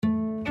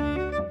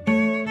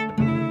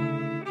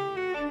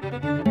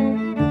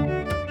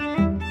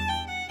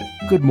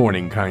Good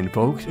morning, kind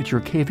folks. It's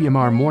your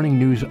KVMR Morning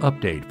News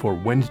Update for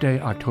Wednesday,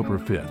 October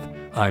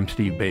 5th. I'm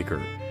Steve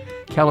Baker.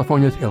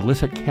 California's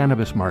illicit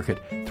cannabis market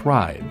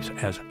thrives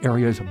as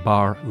areas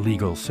bar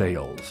legal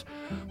sales.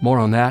 More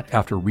on that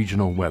after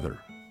regional weather.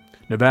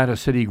 Nevada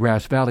City,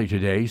 Grass Valley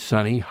today,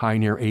 sunny, high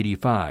near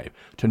 85.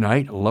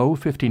 Tonight, low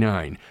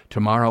 59.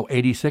 Tomorrow,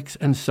 86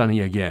 and sunny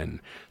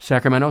again.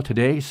 Sacramento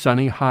today,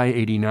 sunny, high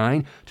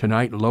 89.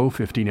 Tonight, low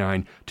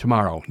 59.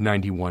 Tomorrow,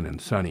 91 and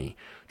sunny.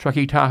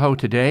 Truckee Tahoe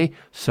today,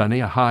 sunny,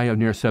 a high of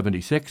near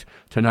 76.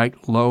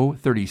 Tonight, low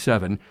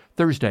 37.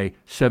 Thursday,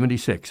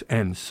 76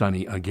 and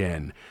sunny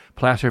again.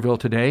 Placerville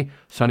today,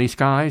 sunny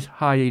skies,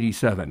 high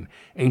 87.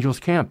 Angels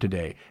Camp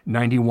today,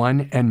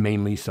 91 and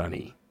mainly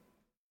sunny.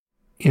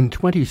 In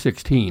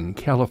 2016,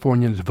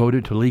 Californians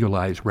voted to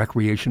legalize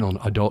recreational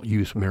adult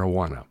use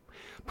marijuana.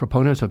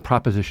 Proponents of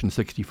Proposition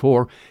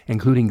 64,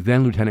 including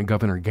then-Lieutenant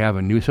Governor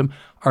Gavin Newsom,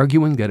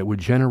 arguing that it would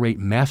generate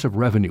massive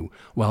revenue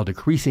while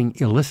decreasing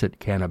illicit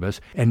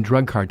cannabis and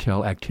drug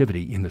cartel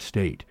activity in the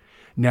state.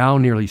 Now,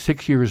 nearly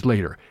 6 years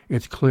later,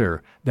 it's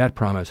clear that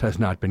promise has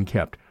not been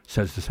kept,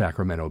 says the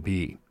Sacramento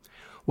Bee.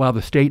 While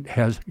the state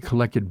has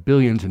collected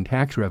billions in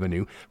tax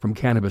revenue from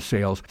cannabis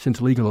sales since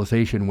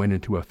legalization went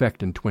into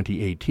effect in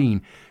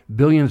 2018,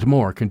 billions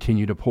more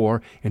continue to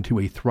pour into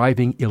a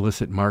thriving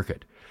illicit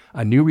market.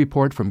 A new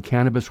report from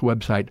cannabis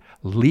website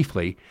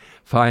Leafly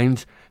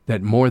finds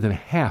that more than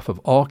half of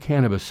all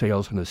cannabis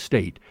sales in the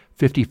state,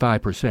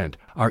 55%,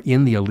 are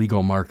in the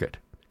illegal market.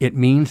 It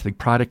means the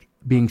product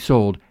being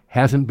sold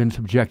hasn't been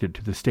subjected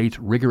to the state's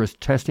rigorous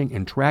testing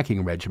and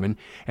tracking regimen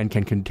and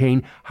can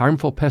contain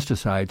harmful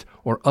pesticides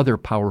or other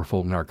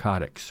powerful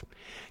narcotics.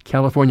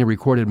 California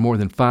recorded more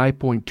than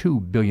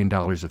 $5.2 billion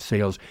of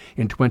sales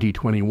in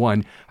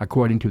 2021,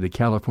 according to the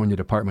California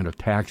Department of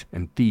Tax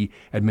and Fee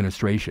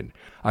Administration.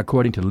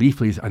 According to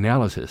Leafly's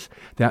analysis,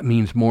 that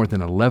means more than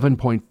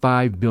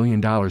 $11.5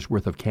 billion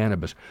worth of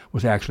cannabis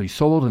was actually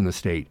sold in the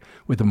state,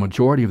 with the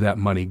majority of that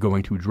money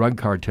going to drug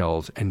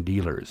cartels and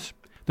dealers.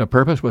 The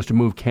purpose was to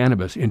move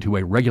cannabis into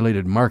a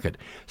regulated market,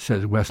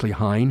 says Wesley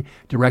Hine,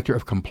 Director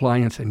of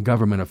Compliance and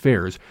Government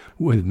Affairs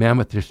with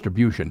Mammoth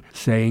Distribution,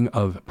 saying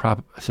of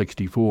Prop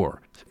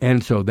 64.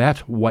 And so that's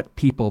what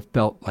people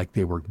felt like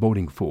they were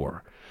voting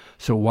for.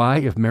 So why,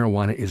 if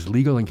marijuana is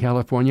legal in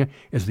California,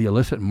 is the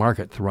illicit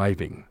market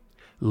thriving?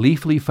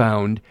 Leafly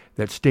found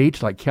that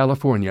states like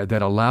California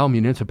that allow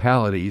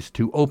municipalities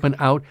to open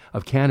out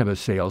of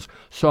cannabis sales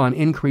saw an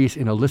increase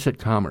in illicit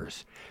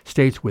commerce.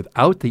 States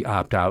without the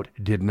opt-out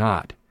did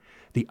not.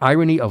 The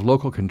irony of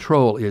local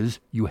control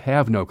is you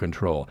have no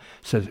control,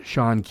 says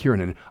Sean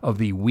Kiernan of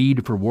the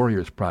Weed for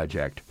Warriors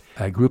Project,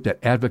 a group that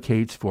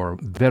advocates for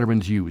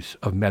veterans' use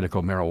of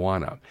medical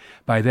marijuana.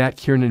 By that,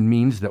 Kiernan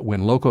means that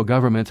when local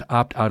governments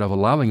opt out of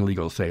allowing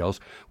legal sales,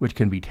 which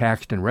can be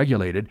taxed and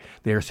regulated,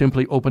 they are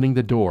simply opening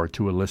the door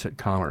to illicit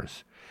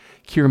commerce.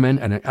 Kiernan,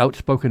 an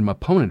outspoken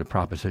opponent of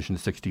Proposition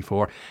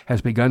 64,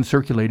 has begun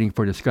circulating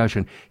for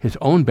discussion his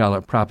own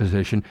ballot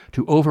proposition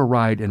to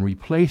override and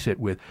replace it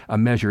with a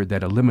measure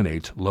that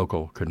eliminates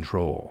local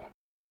control.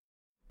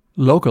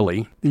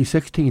 Locally, the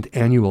 16th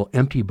annual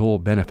Empty Bowl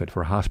benefit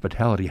for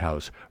Hospitality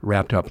House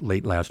wrapped up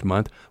late last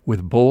month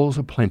with bowls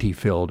aplenty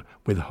filled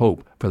with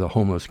hope for the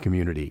homeless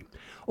community.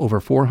 Over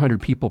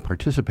 400 people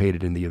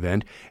participated in the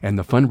event, and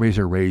the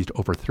fundraiser raised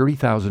over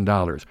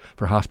 $30,000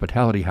 for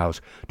Hospitality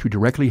House to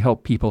directly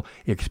help people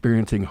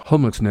experiencing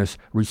homelessness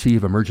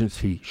receive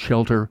emergency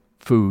shelter,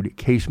 food,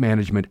 case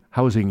management,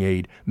 housing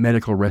aid,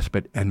 medical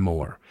respite, and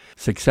more.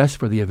 Success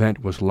for the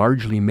event was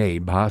largely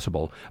made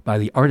possible by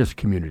the artist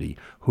community,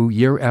 who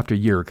year after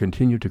year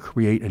continue to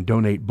create and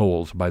donate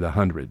bowls by the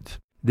hundreds.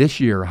 This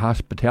year,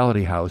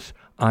 Hospitality House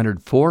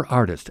honored 4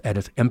 artists at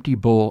its Empty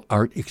Bowl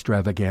Art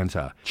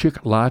Extravaganza: Chick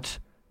Lotz,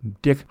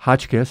 Dick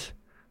Hotchkiss,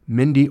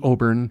 Mindy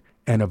Oburn,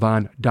 and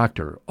Yvonne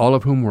Doctor, all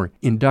of whom were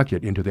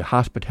inducted into the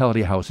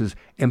Hospitality House's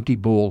Empty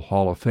Bowl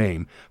Hall of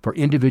Fame for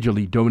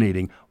individually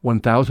donating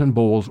 1,000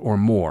 bowls or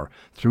more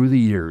through the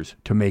years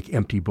to make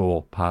Empty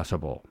Bowl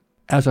possible.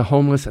 As a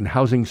homeless and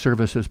housing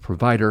services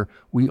provider,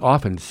 we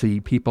often see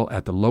people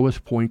at the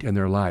lowest point in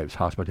their lives,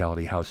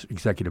 Hospitality House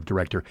Executive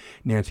Director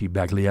Nancy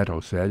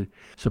Baglietto said.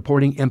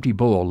 Supporting Empty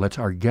Bowl lets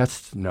our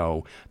guests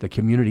know the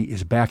community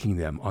is backing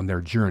them on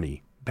their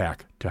journey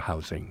back to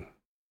housing.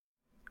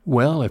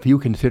 Well, if you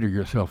consider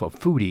yourself a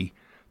foodie,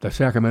 the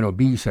Sacramento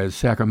Bee says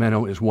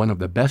Sacramento is one of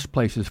the best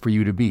places for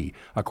you to be,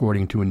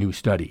 according to a new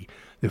study.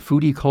 The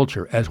foodie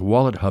culture, as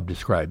Wallet Hub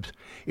describes,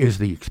 is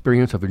the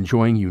experience of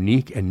enjoying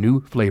unique and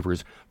new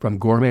flavors from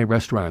gourmet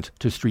restaurants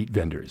to street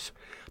vendors.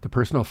 The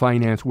personal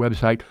finance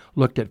website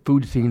looked at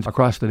food scenes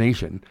across the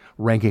nation,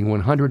 ranking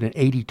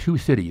 182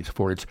 cities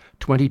for its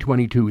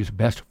 2022's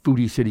Best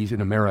Foodie Cities in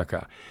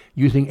America.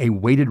 Using a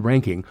weighted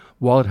ranking,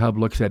 Wallet Hub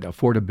looks at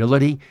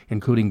affordability,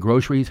 including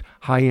groceries,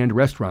 high-end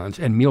restaurants,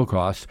 and meal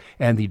costs,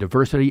 and the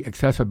diversity,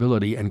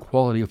 accessibility, and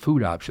quality of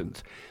food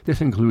options.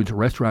 This includes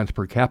restaurants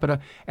per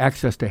capita,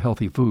 access to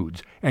healthy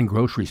foods, and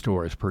grocery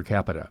stores per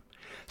capita.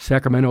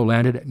 Sacramento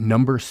landed at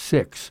number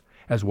 6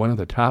 as one of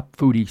the top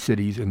foodie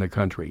cities in the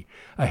country.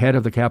 Ahead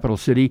of the capital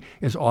city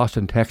is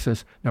Austin,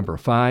 Texas, number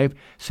 5,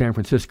 San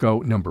Francisco,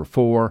 number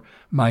 4,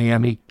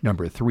 Miami,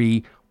 number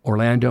 3,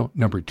 Orlando,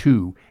 number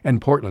 2, and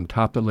Portland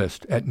top the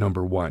list at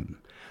number 1.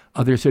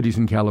 Other cities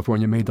in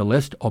California made the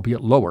list,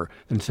 albeit lower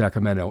than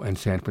Sacramento and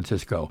San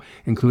Francisco,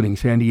 including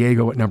San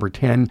Diego at number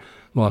 10,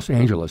 Los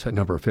Angeles at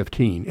number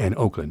 15, and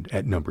Oakland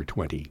at number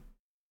 20.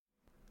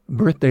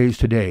 Birthdays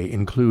today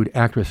include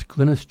actress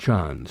Glynis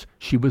Johns.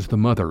 She was the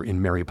mother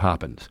in Mary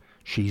Poppins.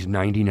 She's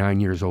 99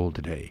 years old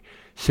today.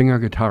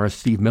 Singer-guitarist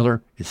Steve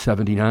Miller is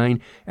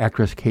 79,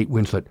 actress Kate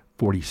Winslet,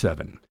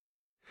 47.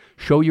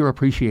 Show your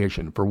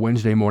appreciation for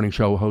Wednesday morning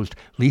show host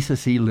Lisa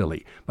C.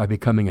 Lilly by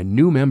becoming a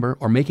new member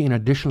or making an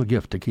additional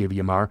gift to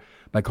KVMR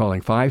by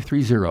calling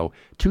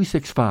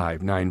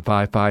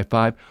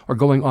 530-265-9555 or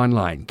going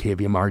online,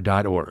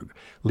 kvmr.org.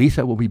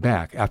 Lisa will be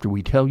back after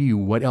we tell you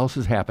what else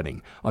is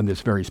happening on this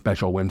very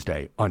special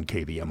Wednesday on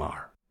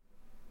KVMR.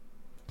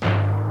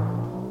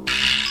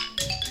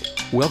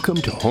 Welcome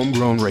to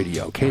Homegrown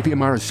Radio.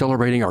 KVMR is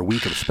celebrating our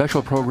week of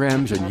special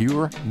programs and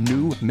your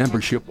new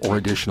membership or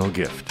additional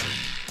gift.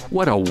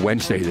 What a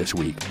Wednesday this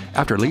week.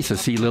 After Lisa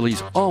C.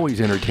 Lilly's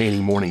always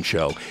entertaining morning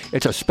show,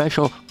 it's a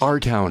special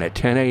R-Town at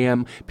 10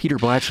 a.m. Peter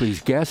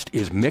Blatchley's guest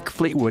is Mick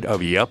Fleetwood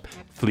of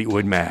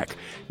Fleetwood Mac.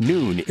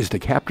 Noon is the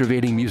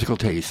captivating musical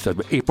tastes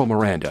of April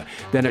Miranda.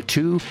 Then at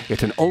 2,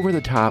 it's an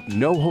over-the-top,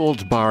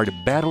 no-holds-barred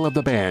battle of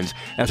the bands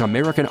as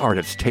American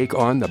artists take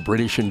on the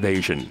British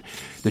invasion.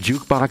 The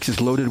jukebox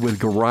is loaded with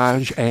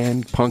garage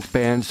and punk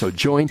bands, so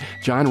join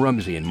John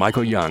Rumsey and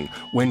Michael Young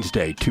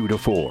Wednesday 2 to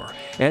 4.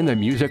 And the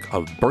music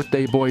of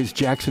birthday boys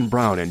Jackson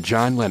Browne and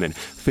John Lennon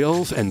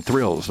fills and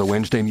thrills the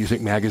Wednesday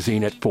Music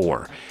Magazine at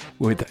 4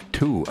 with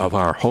 2 of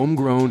our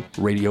homegrown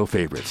radio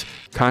favorites,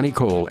 Connie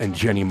Cole and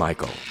Jenny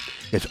Michael.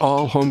 It's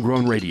all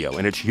homegrown radio,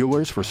 and it's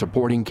yours for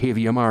supporting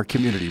KVMR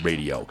Community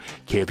Radio,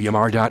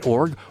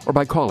 kvmr.org, or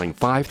by calling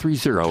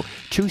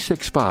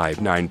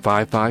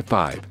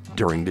 530-265-9555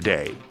 during the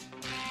day.